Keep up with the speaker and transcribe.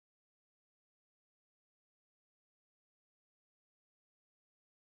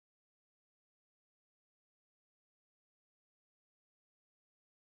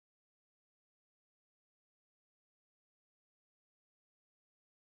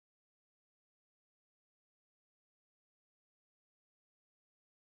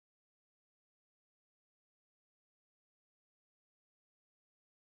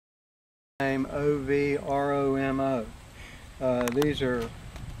name OVROMO. These are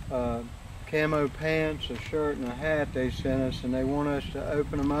camo pants, a shirt, and a hat they sent us, and they want us to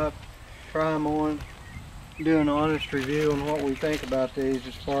open them up, try them on, do an honest review on what we think about these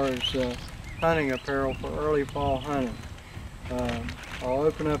as far as hunting apparel for early fall hunting. I'll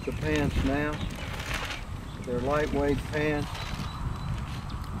open up the pants now. They're lightweight pants.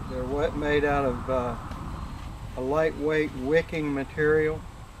 They're made out of a lightweight wicking material,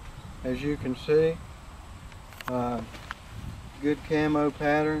 as you can see. Good camo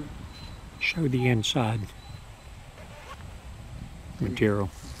pattern. Show the inside material.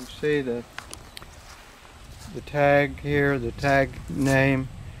 You can see the tag here, the tag name,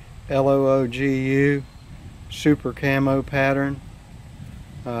 LOOGU, super camo pattern.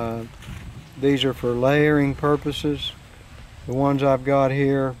 These are for layering purposes. The ones I've got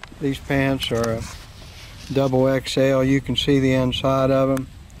here, these pants are a double XL. You can see the inside of them.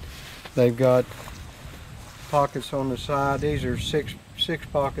 They've got pockets on the side. These are six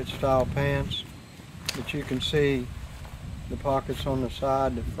pocket style pants, but you can see the pockets on the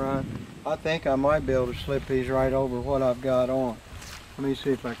side, the front. I think I might be able to slip these right over what I've got on. Let me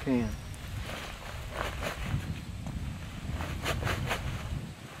see if I can.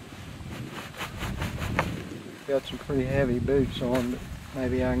 Got some pretty heavy boots on, but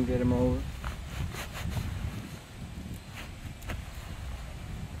maybe I can get them over.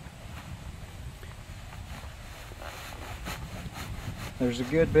 There's a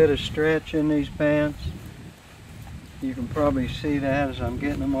good bit of stretch in these pants. You can probably see that as I'm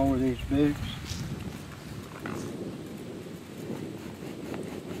getting them over these boots.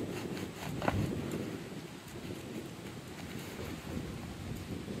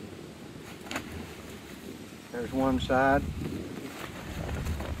 There's one side.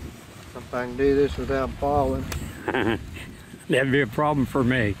 If I can do this without falling. That'd be a problem for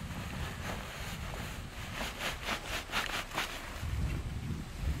me.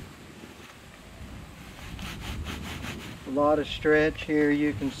 A lot of stretch here,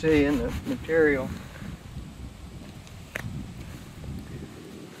 you can see in the material.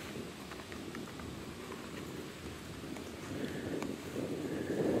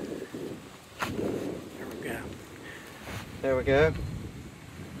 There we go.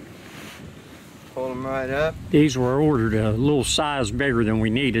 Pull them right up. These were ordered a little size bigger than we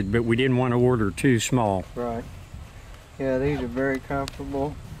needed, but we didn't want to order too small. Right. Yeah, these are very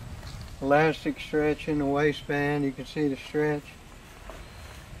comfortable. Elastic stretch in the waistband. You can see the stretch.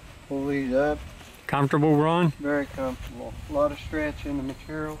 Pull these up. Comfortable, Ron? Very comfortable. A lot of stretch in the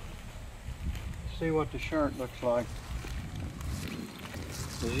material. See what the shirt looks like.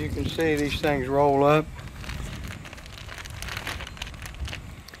 As you can see, these things roll up.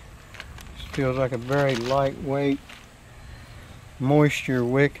 Feels like a very lightweight, moisture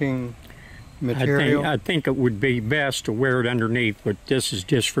wicking material. I think it would be best to wear it underneath, but this is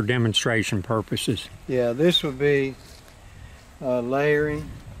just for demonstration purposes. Yeah, this would be layering.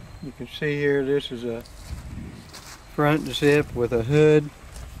 You can see here, this is a front zip with a hood.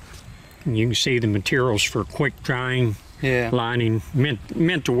 And you can see the materials for quick drying, lining,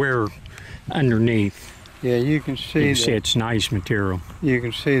 meant to wear underneath. Yeah, you can see. You can see it's nice material. You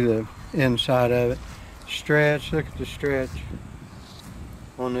can see the inside of it. Stretch, look at the stretch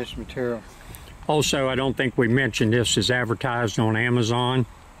on this material. Also, I don't think we mentioned this is advertised on Amazon.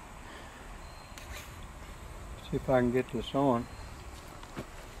 See if I can get this on.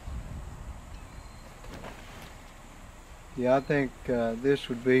 Yeah, I think this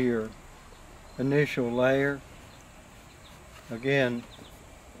would be your initial layer. Again,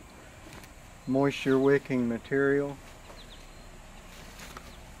 moisture wicking material.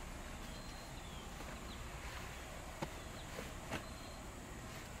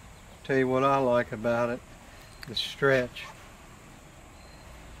 Tell you what I like about it, the stretch.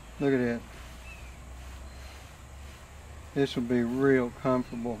 Look at that. This will be real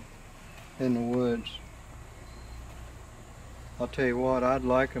comfortable in the woods. I'll tell you what, I'd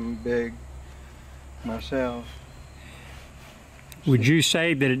like them big myself. Would you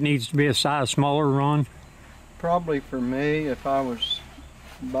say that it needs to be a size smaller, Ron? Probably for me, if I was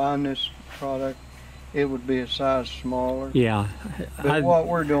buying this product, it would be a size smaller. Yeah. But what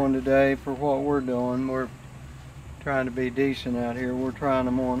we're doing today, for what we're doing, we're trying to be decent out here. We're trying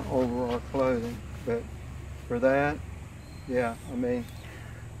them on over our clothing. But for that, yeah, I mean,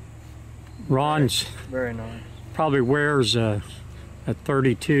 Ron's very nice. Probably wears a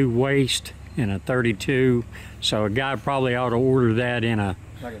 32 waist and a 32, so a guy probably ought to order that in a...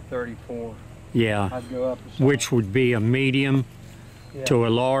 Like a 34. Yeah. I'd go up a size. Which would be a medium. Yeah. To a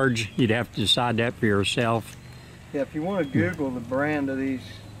large. You'd have to decide that for yourself. Yeah, if you want to Google the brand of these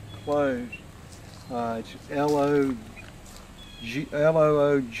clothes. It's Loogu.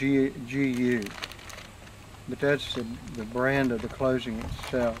 But that's the brand of the clothing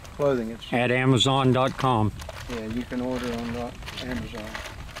itself. At Amazon.com. Yeah, you can order on Amazon.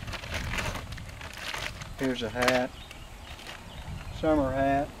 Here's a hat. Summer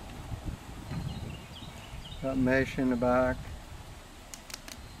hat. Got mesh in the back.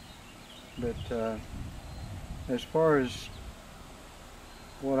 But as far as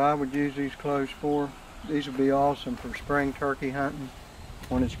what I would use these clothes for, these would be awesome for spring turkey hunting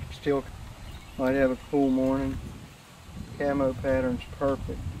when it's still might have a cool morning. Camo pattern's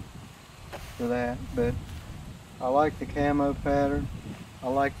perfect for that. But I like the camo pattern. I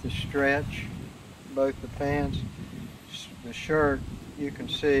like the stretch, both the pants. The shirt, you can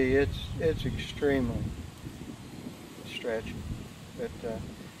see it's extremely stretchy. But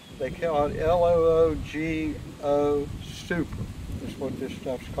they call it Loogo Super. Is what this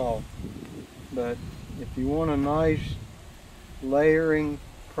stuff's called. But if you want a nice layering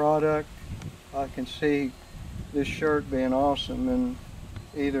product, I can see this shirt being awesome in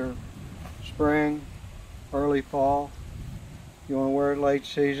either spring, early fall. You want to wear it late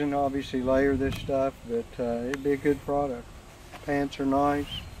season, obviously layer this stuff, but it'd be a good product. Pants are nice,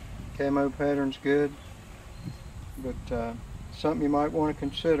 camo pattern's good, but something you might want to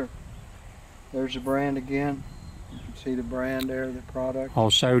consider. There's the brand again. You can see the brand there, the product.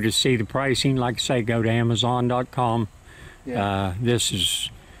 Also, to see the pricing, like I say, go to Amazon.com. Yeah. This is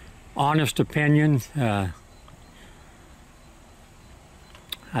honest opinion. I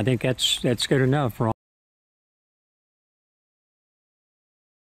think that's good enough for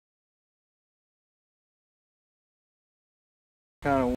Kind of